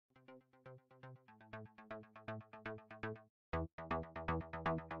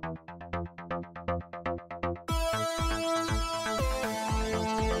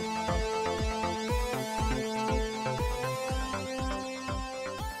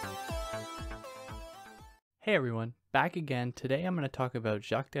Hey everyone, back again. Today I'm going to talk about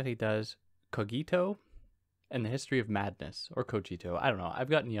Jacques Derrida's Cogito and the History of Madness, or Cogito. I don't know.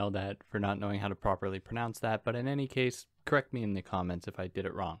 I've gotten yelled at for not knowing how to properly pronounce that, but in any case, correct me in the comments if I did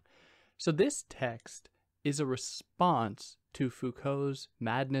it wrong. So this text is a response to Foucault's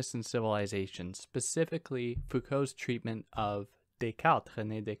Madness and Civilization, specifically Foucault's treatment of Descartes,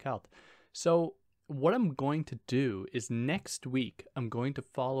 René Descartes. So what I'm going to do is next week, I'm going to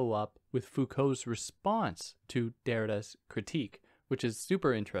follow up with Foucault's response to Derrida's critique, which is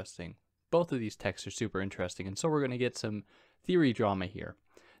super interesting. Both of these texts are super interesting, and so we're going to get some theory drama here.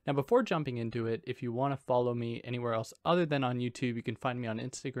 Now, before jumping into it, if you want to follow me anywhere else other than on YouTube, you can find me on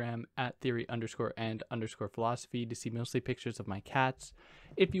Instagram at theory_and_philosophy to see mostly pictures of my cats.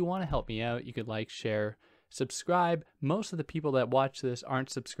 If you want to help me out, you could like, share, subscribe. Most of the people that watch this aren't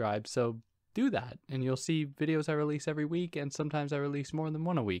subscribed, so do that and you'll see videos I release every week, and sometimes I release more than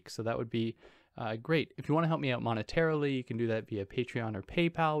one a week, so that would be great. If you want to help me out monetarily, you can do that via Patreon or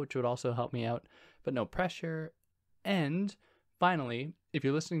PayPal, which would also help me out, but no pressure. And finally, if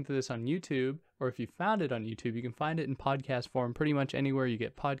you're listening to this on YouTube, or if you found it on YouTube, you can find it in podcast form pretty much anywhere you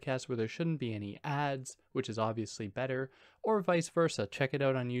get podcasts where there shouldn't be any ads, which is obviously better, or vice versa. Check it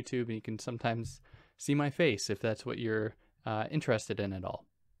out on YouTube and you can sometimes see my face if that's what you're interested in at all.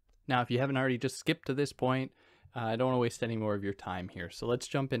 Now, if you haven't already just skipped to this point, I don't want to waste any more of your time here. So let's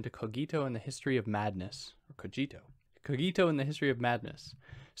jump into Cogito and the History of Madness, or Cogito. Cogito and the History of Madness.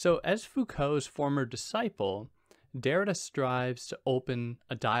 So as Foucault's former disciple, Derrida strives to open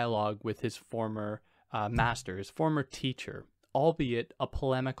a dialogue with his former master, his former teacher, albeit a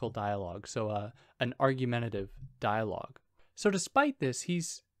polemical dialogue, so an argumentative dialogue. So despite this,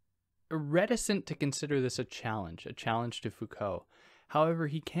 he's reticent to consider this a challenge to Foucault. However,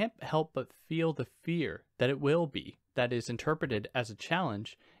 he can't help but feel the fear that it will be, that is interpreted as a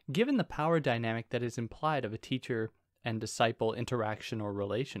challenge, given the power dynamic that is implied of a teacher and disciple interaction or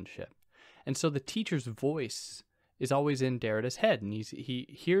relationship. And so the teacher's voice is always in Derrida's head, and he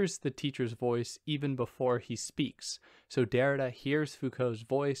hears the teacher's voice even before he speaks. So Derrida hears Foucault's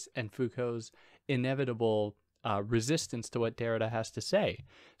voice and Foucault's inevitable resistance to what Derrida has to say.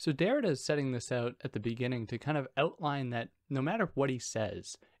 So Derrida is setting this out at the beginning to kind of outline that no matter what he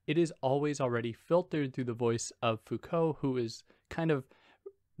says, it is always already filtered through the voice of Foucault, who is kind of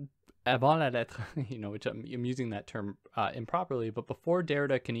avant la lettre, which I'm using that term improperly, but before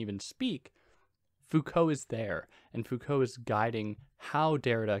Derrida can even speak, Foucault is there, and Foucault is guiding how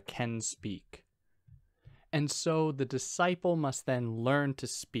Derrida can speak. And so the disciple must then learn to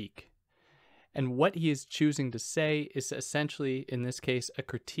speak. And what he is choosing to say is essentially, in this case, a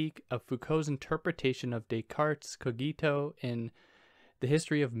critique of Foucault's interpretation of Descartes' Cogito in the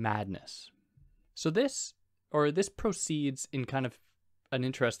History of Madness. So this proceeds in kind of an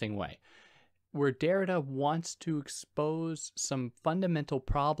interesting way, where Derrida wants to expose some fundamental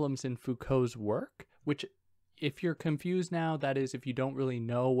problems in Foucault's work, which, if you're confused now, that is, if you don't really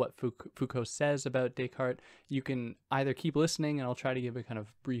know what Foucault says about Descartes, you can either keep listening and I'll try to give a kind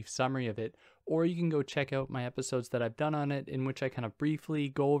of brief summary of it, or you can go check out my episodes that I've done on it, in which I kind of briefly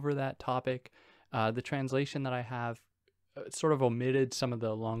go over that topic. The translation that I have sort of omitted some of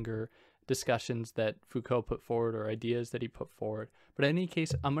the longer discussions that Foucault put forward, or ideas that he put forward. But in any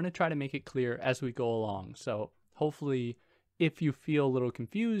case, I'm going to try to make it clear as we go along. So hopefully, if you feel a little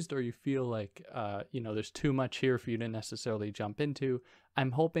confused, or you feel like, there's too much here for you to necessarily jump into,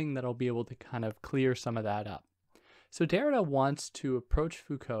 I'm hoping that I'll be able to kind of clear some of that up. So Derrida wants to approach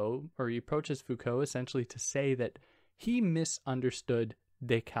Foucault, or he approaches Foucault essentially to say that he misunderstood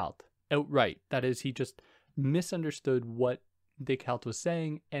Descartes outright. That is, he just misunderstood what Descartes was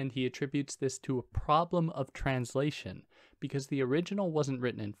saying, and he attributes this to a problem of translation, because the original wasn't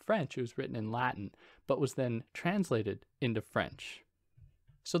written in French, it was written in Latin, but was then translated into French.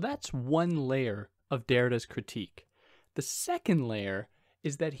 So that's one layer of Derrida's critique. The second layer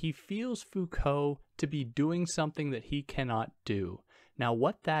is that he feels Foucault to be doing something that he cannot do. Now,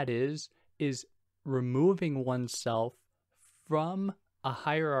 what that is removing oneself from a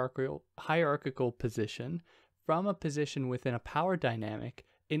hierarchical position, from a position within a power dynamic,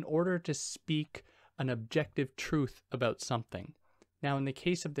 in order to speak an objective truth about something. Now, in the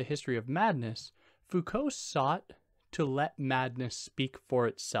case of the History of Madness, Foucault sought to let madness speak for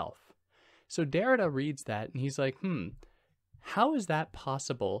itself. So Derrida reads that and he's like, how is that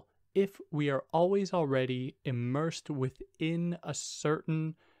possible if we are always already immersed within a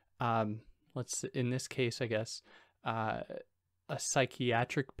certain, in this case, I guess, a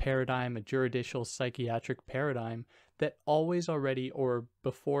psychiatric paradigm, a juridical psychiatric paradigm that always already, or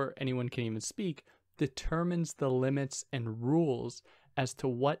before anyone can even speak, determines the limits and rules as to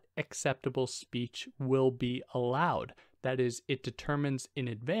what acceptable speech will be allowed. That is, it determines in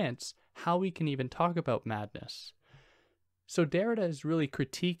advance how we can even talk about madness. So Derrida is really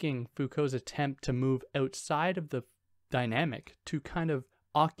critiquing Foucault's attempt to move outside of the dynamic to kind of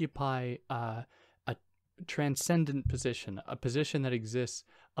occupy a transcendent position, a position that exists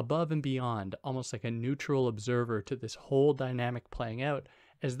above and beyond, almost like a neutral observer to this whole dynamic playing out,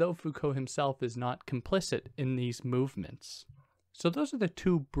 as though Foucault himself is not complicit in these movements. So those are the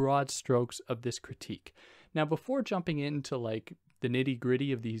two broad strokes of this critique. Now, before jumping into like the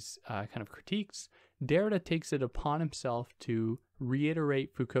nitty-gritty of these kind of critiques, Derrida takes it upon himself to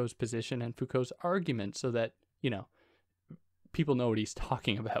reiterate Foucault's position and Foucault's argument so that, people know what he's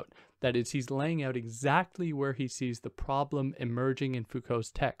talking about. That is, he's laying out exactly where he sees the problem emerging in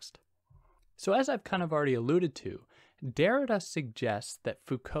Foucault's text. So as I've kind of already alluded to, Derrida suggests that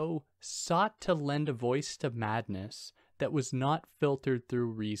Foucault sought to lend a voice to madness that was not filtered through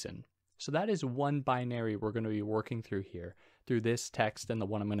reason. So that is one binary we're going to be working through here, through this text and the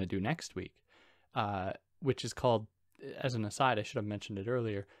one I'm going to do next week, which is called, as an aside, I should have mentioned it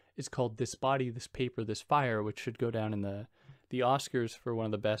earlier, it's called This Body, This Paper, This Fire, which should go down in the Oscars for one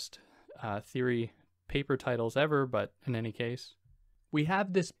of the best theory paper titles ever, but in any case, we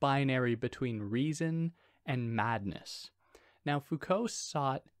have this binary between reason and madness. Now, Foucault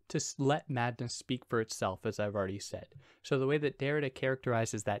sought to let madness speak for itself, as I've already said. So the way that Derrida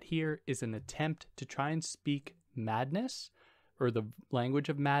characterizes that here is an attempt to try and speak madness, or the language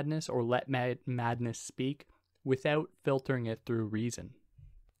of madness, or let madness speak without filtering it through reason.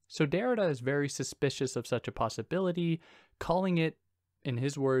 So Derrida is very suspicious of such a possibility, calling it, in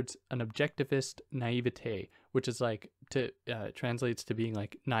his words, an objectivist naivete, which is like, translates to being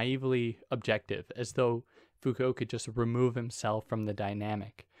like naively objective, as though Foucault could just remove himself from the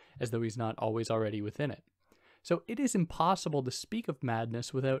dynamic, as though he's not always already within it. So it is impossible to speak of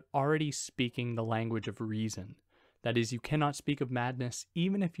madness without already speaking the language of reason. That is, you cannot speak of madness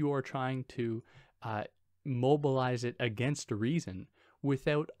even if you are trying to mobilize it against reason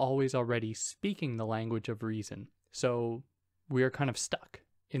without always already speaking the language of reason. So we are kind of stuck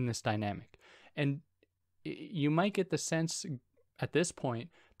in this dynamic. And you might get the sense at this point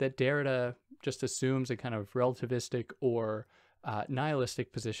that Derrida just assumes a kind of relativistic or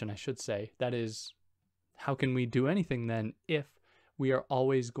nihilistic position, I should say. That is, how can we do anything then if we are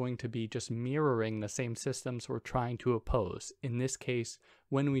always going to be just mirroring the same systems we're trying to oppose? In this case,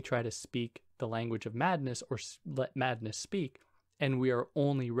 when we try to speak the language of madness or let madness speak, and we are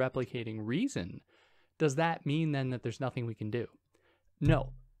only replicating reason, does that mean then that there's nothing we can do?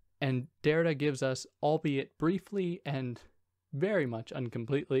 No. And Derrida gives us, albeit briefly and very much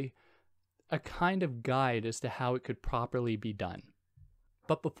incompletely, a kind of guide as to how it could properly be done.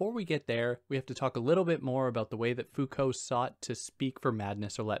 But before we get there, we have to talk a little bit more about the way that Foucault sought to speak for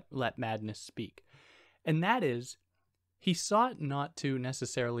madness, or let madness speak. And that is, he sought not to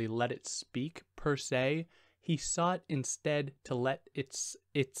necessarily let it speak per se. He sought instead to let its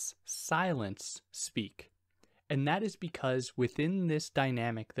silence speak. And that is because within this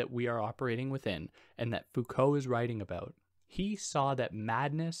dynamic that we are operating within, and that Foucault is writing about, he saw that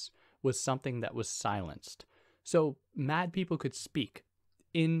madness was something that was silenced. So mad people could speak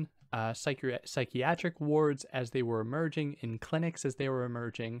in psychiatric wards as they were emerging, in clinics as they were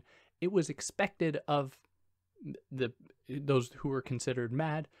emerging. It was expected of those who were considered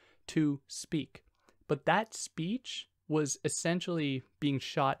mad to speak. But that speech was essentially being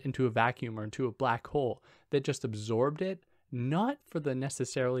shot into a vacuum or into a black hole that just absorbed it, not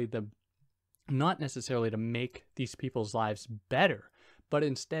necessarily to make these people's lives better, but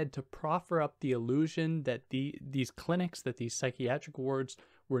instead to proffer up the illusion that these clinics, that these psychiatric wards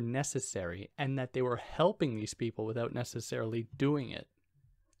were necessary, and that they were helping these people without necessarily doing it.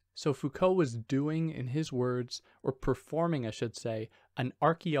 So Foucault was doing, in his words, or performing, I should say, an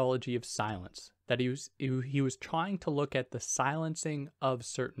archaeology of silence. That he was trying to look at the silencing of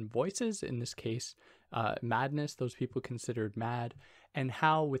certain voices, in this case, madness, those people considered mad, and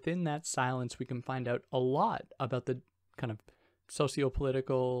how within that silence we can find out a lot about the kind of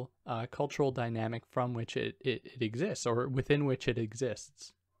socio-political, cultural dynamic from which it exists, or within which it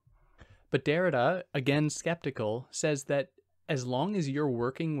exists. But Derrida, again skeptical, says that as long as you're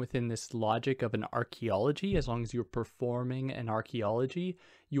working within this logic of an archaeology, as long as you're performing an archaeology,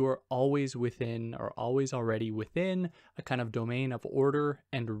 you are always within, or always already within, a kind of domain of order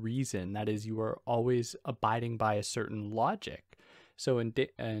and reason. That is, you are always abiding by a certain logic. So in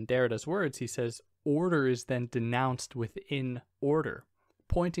Derrida's words, he says, order is then denounced within order,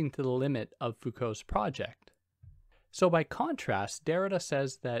 pointing to the limit of Foucault's project. So by contrast, Derrida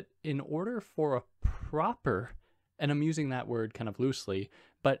says that in order for a proper And I'm using that word kind of loosely,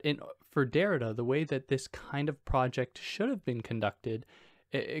 but for Derrida, the way that this kind of project should have been conducted,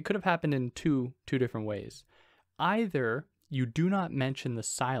 it could have happened in two different ways. Either you do not mention the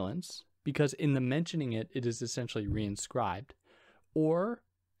silence, because in the mentioning it, it is essentially reinscribed, or,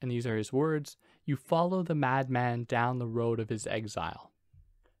 and these are his words, you follow the madman down the road of his exile.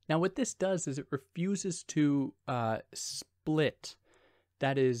 Now, what this does is it refuses to split,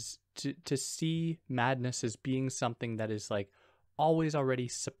 that is, to see madness as being something that is like always already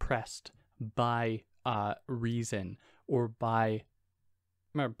suppressed by reason or by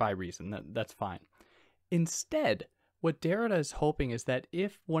reason. That's fine. Instead, what Derrida is hoping is that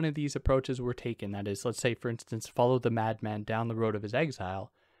if one of these approaches were taken, that is, let's say, for instance, follow the madman down the road of his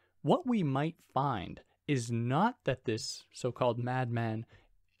exile, what we might find is not that this so-called madman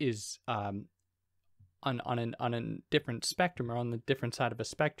is on a different spectrum or on the different side of a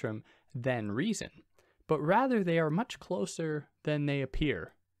spectrum than reason, but rather they are much closer than they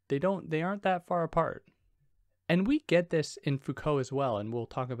appear. They aren't that far apart. And we get this in Foucault as well, and we'll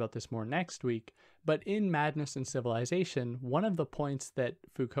talk about this more next week. But in Madness and Civilization, one of the points that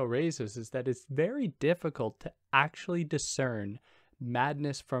Foucault raises is that it's very difficult to actually discern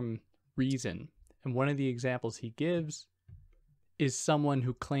madness from reason. And one of the examples he gives is someone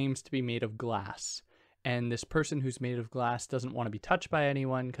who claims to be made of glass. And this person who's made of glass doesn't want to be touched by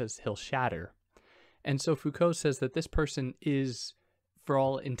anyone because he'll shatter. And so Foucault says that this person is, for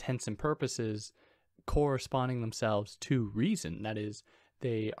all intents and purposes, corresponding themselves to reason. That is,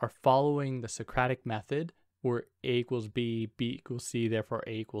 they are following the Socratic method, where A equals B, B equals C, therefore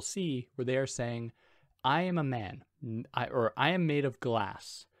A equals C, where they are saying, I am a man, I am made of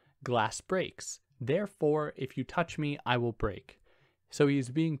glass. Glass breaks. Therefore, if you touch me, I will break. So he's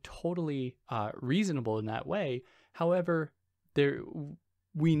being totally reasonable in that way. However,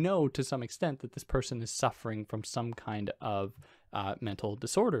 we know to some extent that this person is suffering from some kind of mental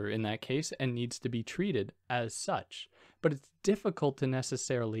disorder in that case and needs to be treated as such. But it's difficult to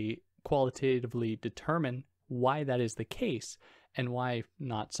necessarily qualitatively determine why that is the case and why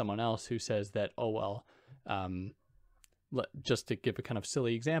not someone else who says that, oh, well, just to give a kind of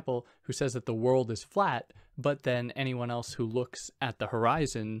silly example, who says that the world is flat, but then anyone else who looks at the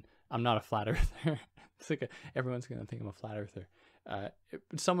horizon, I'm not a flat earther. It's like everyone's going to think I'm a flat earther.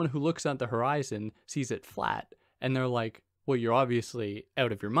 Someone who looks at the horizon sees it flat, and they're like, well, you're obviously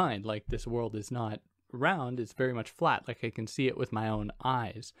out of your mind. Like, this world is not round, it's very much flat. Like, I can see it with my own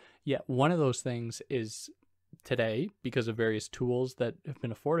eyes. Yet one of those things is today, because of various tools that have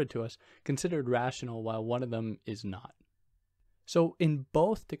been afforded to us, considered rational, while one of them is not. So in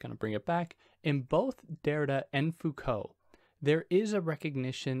both, to kind of bring it back, in both Derrida and Foucault, there is a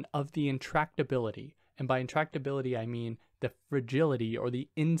recognition of the intractability. And by intractability, I mean the fragility or the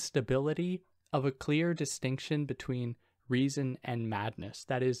instability of a clear distinction between reason and madness.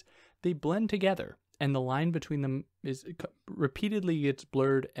 That is, they blend together, and the line between them is repeatedly gets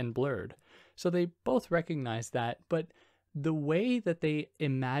blurred and blurred. So they both recognize that, but the way that they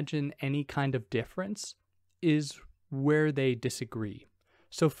imagine any kind of difference is where they disagree.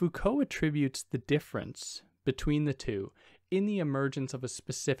 So Foucault attributes the difference between the two in the emergence of a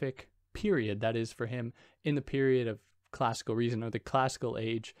specific period, that is, for him, in the period of classical reason, or the classical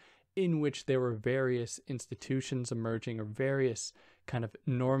age, in which there were various institutions emerging, or various kind of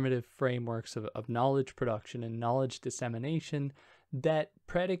normative frameworks of knowledge production and knowledge dissemination that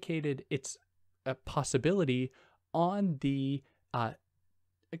predicated its possibility on the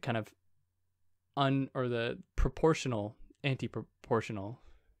kind of the proportional, anti-proportional,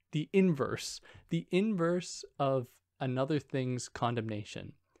 the inverse of another thing's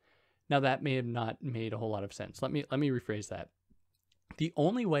condemnation. Now, that may have not made a whole lot of sense. Let me rephrase that. The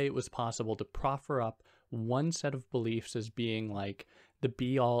only way it was possible to proffer up one set of beliefs as being like the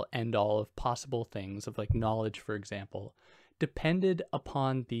be-all, end-all of possible things, of like knowledge, for example, depended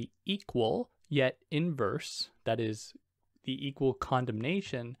upon the equal yet inverse, that is, the equal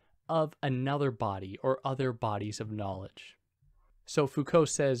condemnation of another body or other bodies of knowledge. So Foucault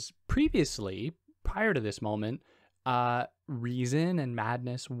says previously, prior to this moment, reason and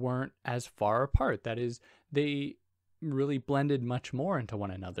madness weren't as far apart. That is, they really blended much more into one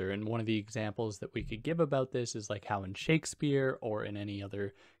another. And one of the examples that we could give about this is like how in Shakespeare or in any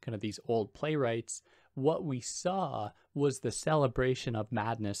other kind of these old playwrights, what we saw was the celebration of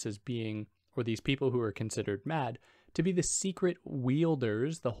madness as being, or these people who are considered mad, to be the secret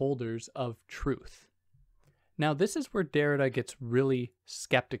wielders, the holders of truth. Now, this is where Derrida gets really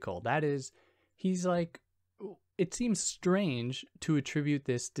skeptical. That is, he's like, it seems strange to attribute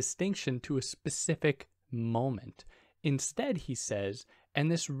this distinction to a specific moment. Instead, he says, And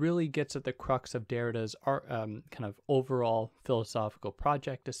this really gets at the crux of Derrida's kind of overall philosophical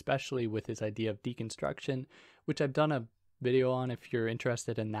project, especially with his idea of deconstruction, which I've done a video on if you're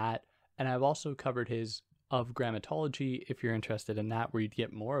interested in that. And I've also covered his Of Grammatology if you're interested in that, where you'd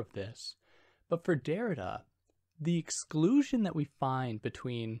get more of this. But for Derrida, the exclusion that we find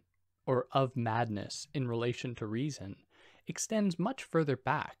between or of madness in relation to reason extends much further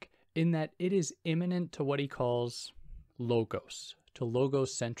back, in that it is imminent to what he calls logos, to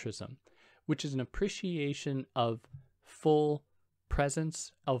logocentrism, which is an appreciation of full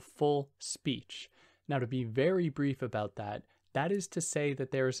presence, of full speech. Now, to be very brief about that, that is to say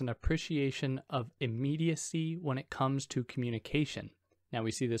that there is an appreciation of immediacy when it comes to communication. Now,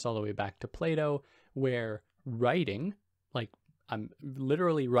 we see this all the way back to Plato, where writing, like I'm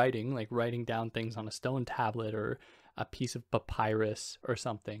literally writing, like writing down things on a stone tablet or a piece of papyrus or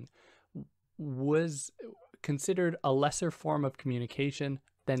something, was considered a lesser form of communication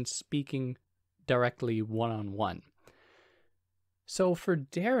than speaking directly one-on-one. So for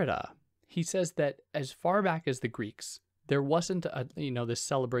Derrida, he says that as far back as the Greeks, there wasn't this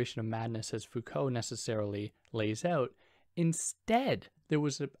celebration of madness as Foucault necessarily lays out. Instead, there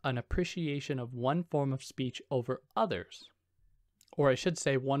was an appreciation of one form of speech over others. Or I should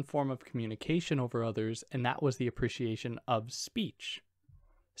say one form of communication over others, and that was the appreciation of speech.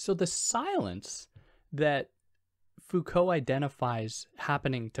 So the silence that Foucault identifies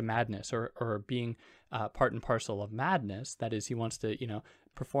happening to madness, or being part and parcel of madness, that is, he wants to,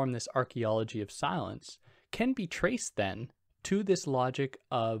 perform this archaeology of silence, can be traced then to this logic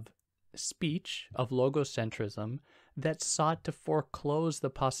of speech, of logocentrism, that sought to foreclose the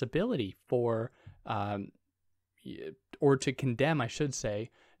possibility for, or to condemn, I should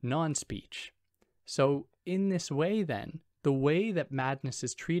say, non-speech. So in this way then, the way that madness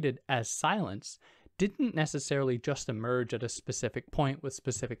is treated as silence didn't necessarily just emerge at a specific point with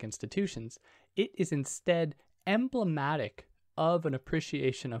specific institutions. It is instead emblematic of an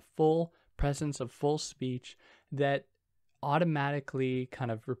appreciation of full presence, of full speech, that automatically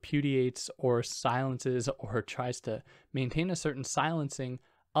kind of repudiates or silences or tries to maintain a certain silencing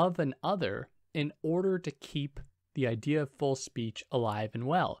of an other in order to keep the idea of full speech alive and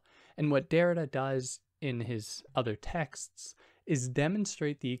well. And what Derrida does in his other texts is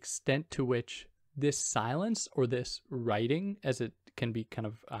demonstrate the extent to which this silence, or this writing, as it can be kind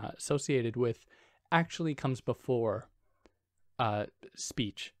of associated with, actually comes before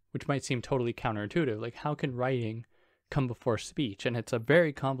speech, which might seem totally counterintuitive. Like, how can writing come before speech? And it's a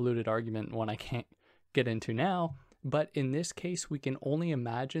very convoluted argument, one I can't get into now. But in this case, we can only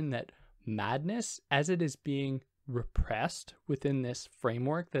imagine that madness, as it is being repressed within this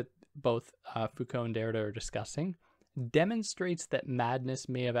framework that both Foucault and Derrida are discussing, demonstrates that madness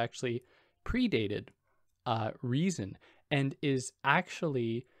may have actually predated reason and is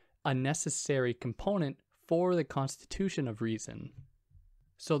actually a necessary component for the constitution of reason.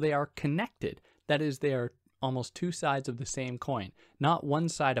 So they are connected. That is, they are almost two sides of the same coin, not one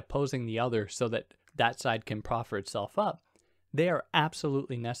side opposing the other so that that side can proffer itself up. They are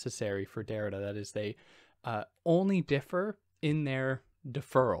absolutely necessary for Derrida. That is, they only differ in their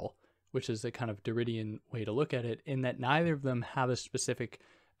deferral, which is a kind of Derridian way to look at it, in that neither of them have a specific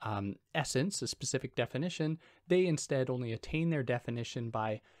essence, a specific definition. They instead only attain their definition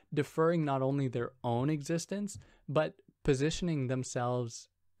by deferring not only their own existence, but positioning themselves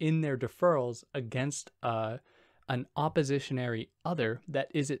in their deferrals against an oppositionary other that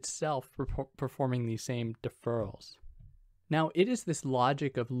is itself performing these same deferrals. Now, it is this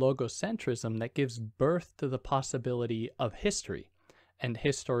logic of logocentrism that gives birth to the possibility of history and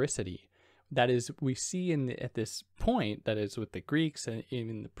historicity. That is, we see at this point, that is with the Greeks and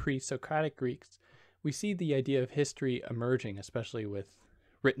even the pre-Socratic Greeks, we see the idea of history emerging, especially with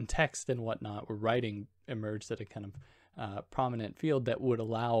written text and whatnot, where writing emerged at a kind of prominent field that would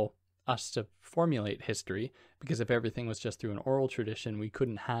allow us to formulate history, because if everything was just through an oral tradition, we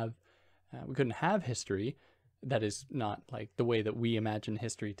couldn't have history. That is not like the way that we imagine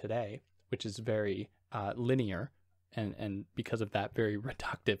history today, which is very linear, and because of that, very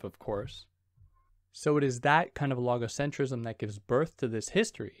reductive, of course. So it is that kind of logocentrism that gives birth to this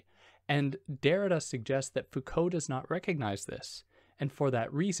history. And Derrida suggests that Foucault does not recognize this. And for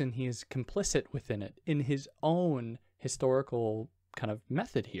that reason, he is complicit within it in his own historical kind of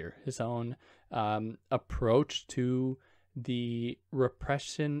method here, his own approach to the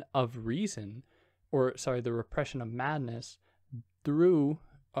repression of reason, the repression of madness through,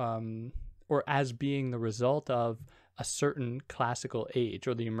 or as being the result of a certain classical age,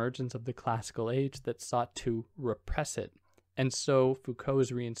 or the emergence of the classical age that sought to repress it. And so Foucault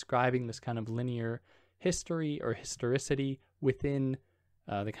is reinscribing this kind of linear history or historicity within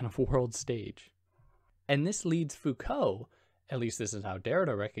the kind of world stage. And this leads Foucault, at least this is how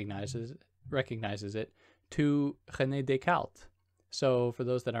Derrida recognizes it, to René Descartes. So for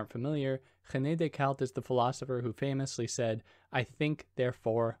those that aren't familiar, René Descartes is the philosopher who famously said, "I think,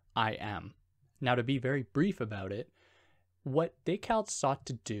 therefore I am." Now, to be very brief about it, what Descartes sought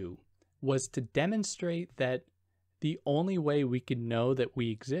to do was to demonstrate that the only way we can know that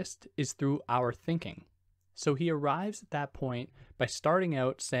we exist is through our thinking. So he arrives at that point by starting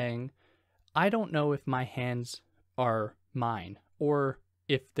out saying, I don't know if my hands are mine, or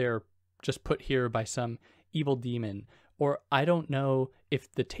if they're just put here by some evil demon, or I don't know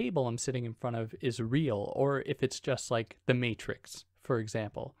if the table I'm sitting in front of is real, or if it's just like the Matrix, for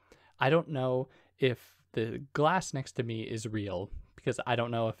example. I don't know if the glass next to me is real, because I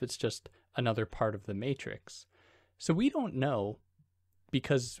don't know if it's just another part of the Matrix. So we don't know,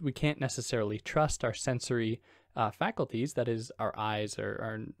 because we can't necessarily trust our sensory faculties, that is our eyes, or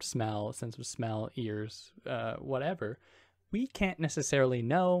our smell, sense of smell, ears, whatever. We can't necessarily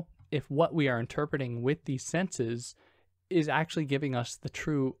know if what we are interpreting with these senses is actually giving us the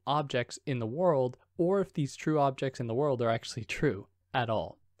true objects in the world, or if these true objects in the world are actually true at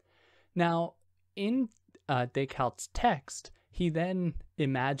all. Now, in Descartes' text, he then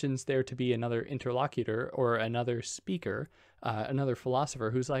imagines there to be another interlocutor or another speaker, another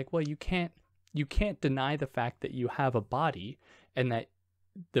philosopher who's like, well, you can't deny the fact that you have a body and that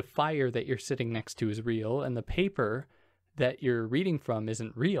the fire that you're sitting next to is real and the paper that you're reading from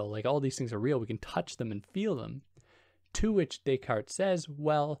isn't real. Like, all these things are real. We can touch them and feel them. To which Descartes says,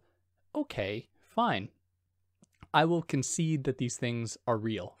 well, okay, fine. I will concede that these things are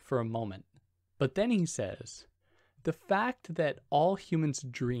real for a moment. But then he says, the fact that all humans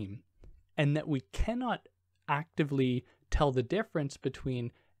dream and that we cannot actively tell the difference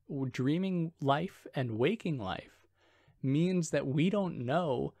between dreaming life and waking life means that we don't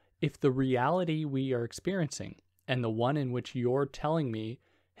know if the reality we are experiencing and the one in which you're telling me,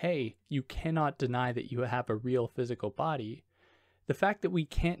 hey, you cannot deny that you have a real physical body, the fact that we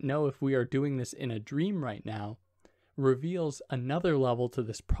can't know if we are doing this in a dream right now reveals another level to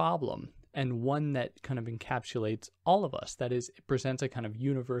this problem, and one that kind of encapsulates all of us. That is, it presents a kind of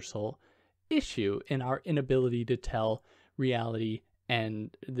universal issue in our inability to tell reality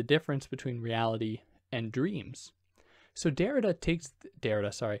and the difference between reality and dreams. So Descartes takes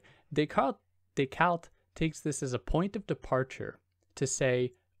this as a point of departure to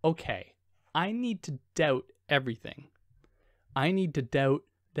say, okay, I need to doubt everything. I need to doubt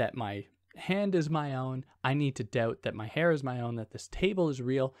that my hand is my own. I need to doubt that my hair is my own, that this table is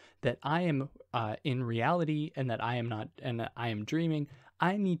real, that I am in reality and that I am not, and that I am dreaming.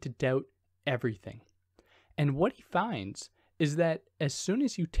 I need to doubt everything. And what he finds is that as soon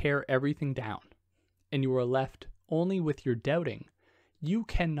as you tear everything down and you are left only with your doubting, you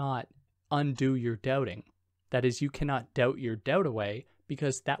cannot undo your doubting. That is, you cannot doubt your doubt away,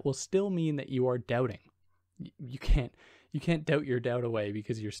 because that will still mean that you are doubting. You can't doubt your doubt away,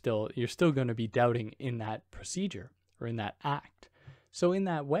 because you're still going to be doubting in that procedure or in that act. So in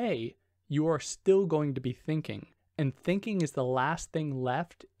that way, you are still going to be thinking, and thinking is the last thing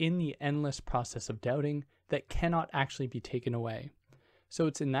left in the endless process of doubting that cannot actually be taken away. So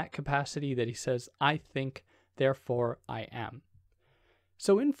it's in that capacity that he says, I think, therefore I am.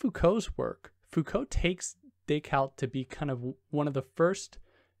 So in Foucault's work, Foucault takes Descartes to be kind of one of the first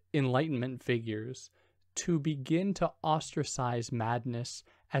Enlightenment figures to begin to ostracize madness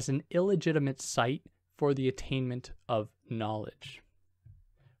as an illegitimate site for the attainment of knowledge,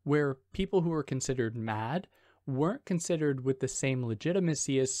 where people who were considered mad weren't considered with the same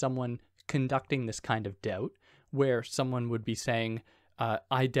legitimacy as someone conducting this kind of doubt, where someone would be saying,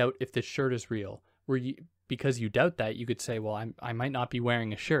 I doubt if this shirt is real, because you doubt that, you could say, well, I might not be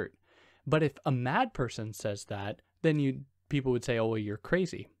wearing a shirt. But if a mad person says that, then people would say, oh, well, you're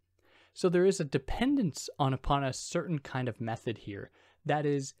crazy. So there is a dependence upon a certain kind of method here, that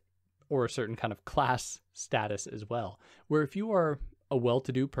is, or a certain kind of class status as well, where if you are a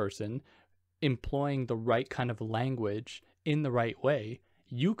well-to-do person employing the right kind of language in the right way,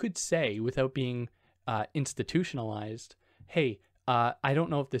 you could say, without being institutionalized, hey, I don't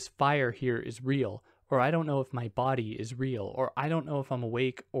know if this fire here is real, or I don't know if my body is real, or I don't know if I'm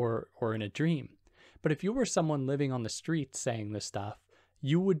awake or in a dream. But if you were someone living on the streets saying this stuff,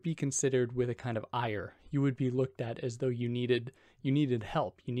 you would be considered with a kind of ire. You would be looked at as though you needed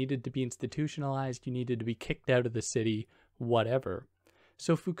help. You needed to be institutionalized. You needed to be kicked out of the city, whatever.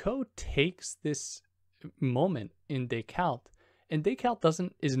 So Foucault takes this moment in Descartes, and Descartes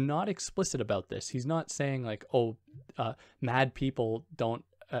is not explicit about this. He's not saying like, mad people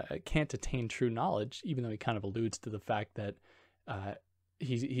can't attain true knowledge, even though he kind of alludes to the fact that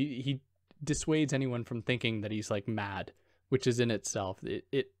he dissuades anyone from thinking that he's like mad, which is in itself,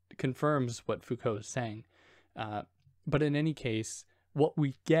 it confirms what Foucault is saying. But in any case, what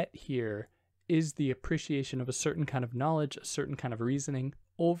we get here is the appreciation of a certain kind of knowledge, a certain kind of reasoning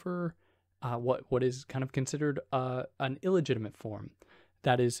over what is kind of considered an illegitimate form,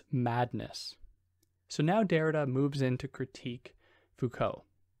 that is madness. So now Derrida moves in to critique Foucault.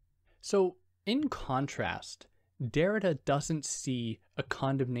 So in contrast, Derrida doesn't see a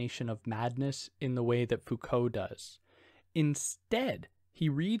condemnation of madness in the way that Foucault does. Instead, he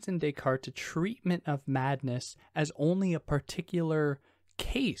reads in Descartes a treatment of madness as only a particular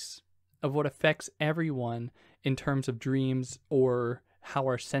case of what affects everyone in terms of dreams or how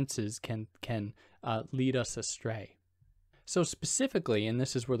our senses can lead us astray. So specifically, and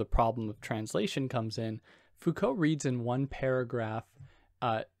this is where the problem of translation comes in, Foucault reads in one paragraph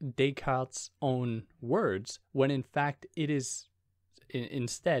Descartes' own words, when in fact it is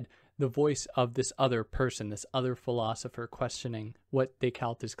instead the voice of this other person, this other philosopher questioning what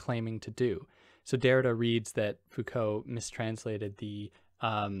Descartes is claiming to do. So Derrida reads that Foucault mistranslated the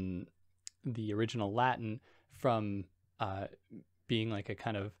original Latin from being like a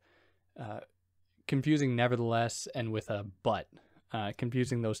kind of confusing nevertheless and with a but,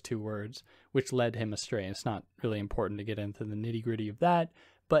 confusing those two words, which led him astray. It's not really important to get into the nitty-gritty of that,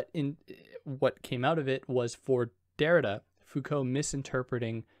 but in what came out of it was, for Derrida, Foucault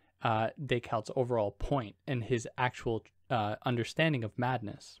misinterpreting Descartes' overall point and his actual understanding of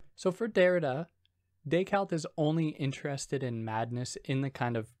madness. So for Derrida, Descartes is only interested in madness in the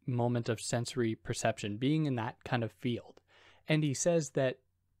kind of moment of sensory perception, being in that kind of field. And he says that,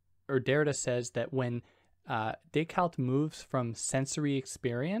 or Derrida says that when Descartes moves from sensory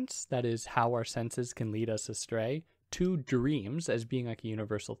experience, that is how our senses can lead us astray, to dreams as being like a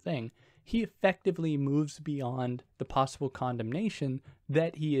universal thing, he effectively moves beyond the possible condemnation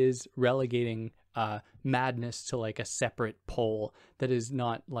that he is relegating madness to like a separate pole that is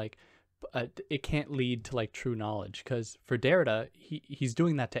not like, it can't lead to like true knowledge. Because for Derrida, he's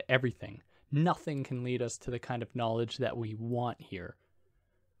doing that to everything. Nothing can lead us to the kind of knowledge that we want here.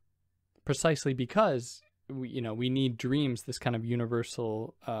 Precisely because we need dreams, this kind of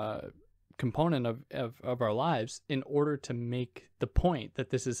universal component of our lives, in order to make the point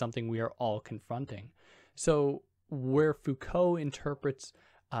that this is something we are all confronting. So where Foucault interprets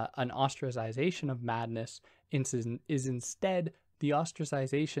an ostracization of madness is instead the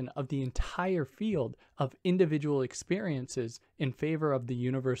ostracization of the entire field of individual experiences in favor of the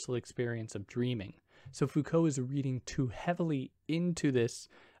universal experience of dreaming. So Foucault is reading too heavily into this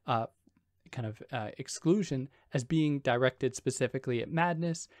kind of exclusion as being directed specifically at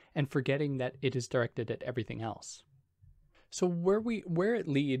madness, and forgetting that it is directed at everything else. So where it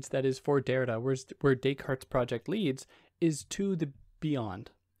leads, that is for Derrida, where Descartes' project leads, is to the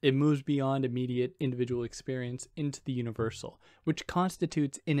beyond. It moves beyond immediate individual experience into the universal, which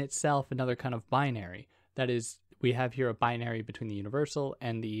constitutes in itself another kind of binary. That is, we have here a binary between the universal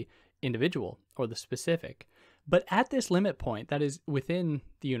and the individual or the specific. But at this limit point, that is within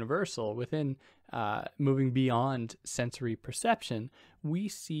the universal, within moving beyond sensory perception, we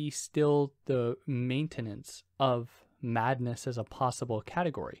see still the maintenance of madness as a possible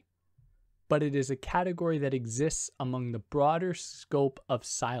category. But it is a category that exists among the broader scope of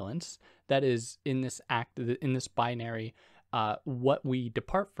silence, that is in this binary, what we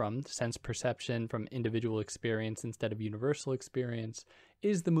depart from, sense perception, from individual experience instead of universal experience,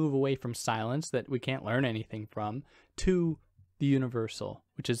 is the move away from silence that we can't learn anything from, to the universal,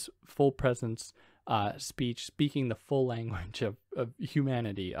 which is full presence speech, speaking the full language of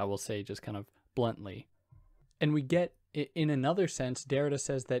humanity, I will say, just kind of bluntly. And we get, in another sense, Derrida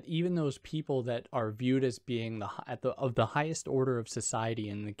says that even those people that are viewed as being of the highest order of society,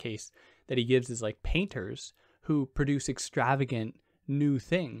 in the case that he gives is like painters who produce extravagant new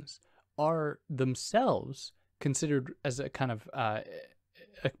things, are themselves considered as a kind of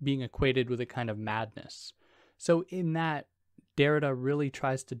being equated with a kind of madness. So in that, Derrida really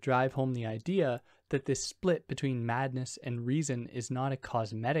tries to drive home the idea that this split between madness and reason is not a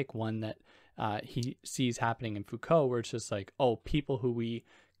cosmetic one that he sees happening in Foucault, where it's just like, oh, people who we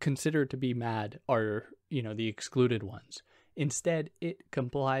consider to be mad are, the excluded ones. Instead, it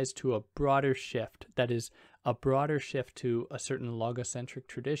complies to a broader shift, that is, a broader shift to a certain logocentric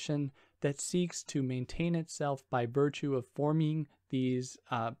tradition that seeks to maintain itself by virtue of forming these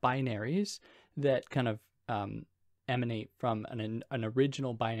binaries that kind of emanate from an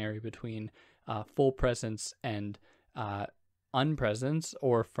original binary between full presence and unpresence,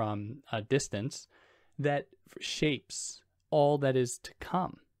 or from a distance, that shapes all that is to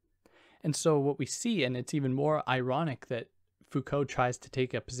come. And so what we see, and it's even more ironic that Foucault tries to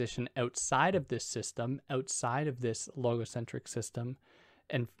take a position outside of this system, outside of this logocentric system,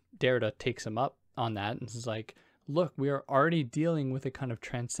 and Derrida takes him up on that and is like, look, we are already dealing with a kind of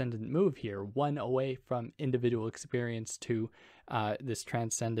transcendent move here, one away from individual experience to this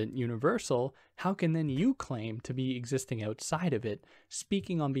transcendent universal. How can then you claim to be existing outside of it,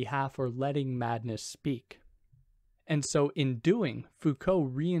 speaking on behalf or letting madness speak? And so in doing,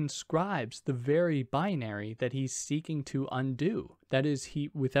 Foucault reinscribes the very binary that he's seeking to undo. That is, he,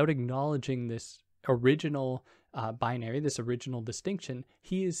 without acknowledging this original binary, this original distinction,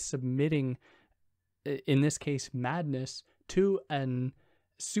 he is submitting, in this case, madness to an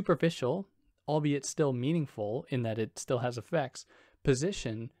superficial, albeit still meaningful in that it still has effects,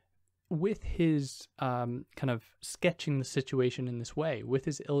 position with his kind of sketching the situation in this way, with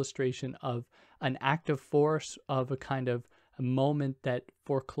his illustration of an active force, of a kind of a moment that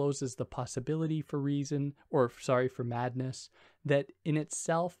forecloses the possibility for reason, or sorry, for madness, that in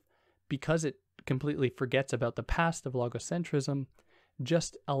itself, because it completely forgets about the past of logocentrism,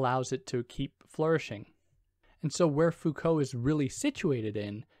 just allows it to keep flourishing. And so where Foucault is really situated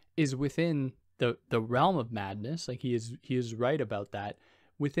in is within the realm of madness, like he is right about that,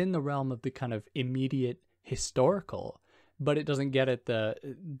 within the realm of the kind of immediate historical, but it doesn't get at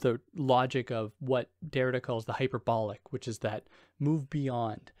the logic of what Derrida calls the hyperbolic, which is that move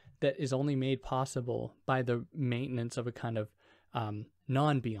beyond that is only made possible by the maintenance of a kind of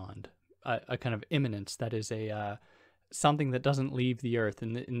non-beyond, a kind of immanence that is a something that doesn't leave the earth,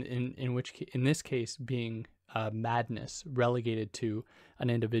 in which in this case being madness relegated to an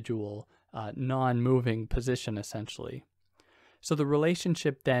individual non-moving position essentially. So the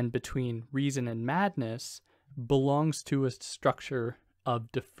relationship then between reason and madness belongs to a structure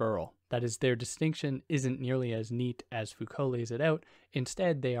of deferral. That is, their distinction isn't nearly as neat as Foucault lays it out.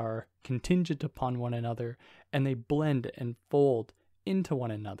 Instead, they are contingent upon one another, and they blend and fold into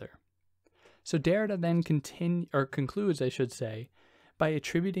one another. So Derrida then concludes, I should say, by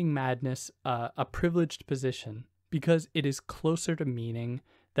attributing madness a privileged position because it is closer to meaning,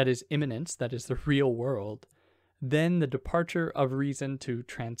 that is immanence, that is the real world, then the departure of reason to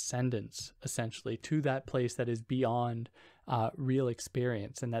transcendence, essentially, to that place that is beyond real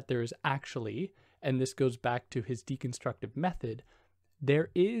experience, and that there is actually, and this goes back to his deconstructive method, there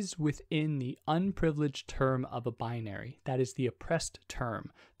is within the unprivileged term of a binary, that is the oppressed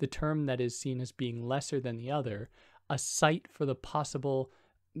term, the term that is seen as being lesser than the other, a site for the possible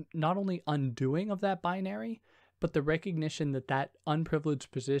not only undoing of that binary, but the recognition that that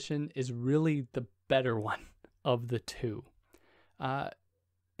unprivileged position is really the better one of the two.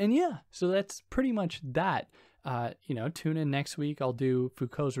 And yeah, so that's pretty much that. Tune in next week. I'll do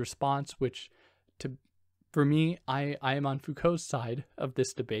Foucault's response, which for me, I am on Foucault's side of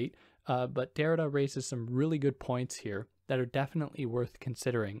this debate, but Derrida raises some really good points here that are definitely worth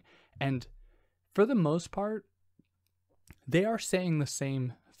considering. And for the most part, they are saying the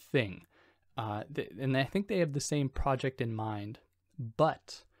same thing. And I think they have the same project in mind,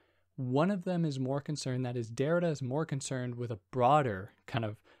 but one of them is more concerned, that is Derrida is more concerned with a broader kind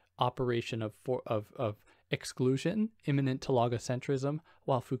of operation of exclusion imminent to logocentrism,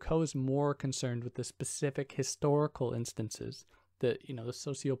 while Foucault is more concerned with the specific historical instances, the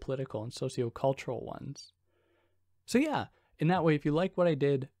socio-political and socio-cultural ones. So yeah, in that way, if you like what I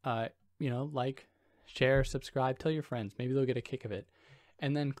did, like, share, subscribe, tell your friends, maybe they'll get a kick of it,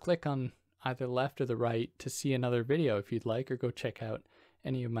 and then click on either left or the right to see another video if you'd like, or go check out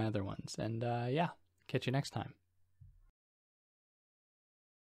any of my other ones. And yeah, catch you next time.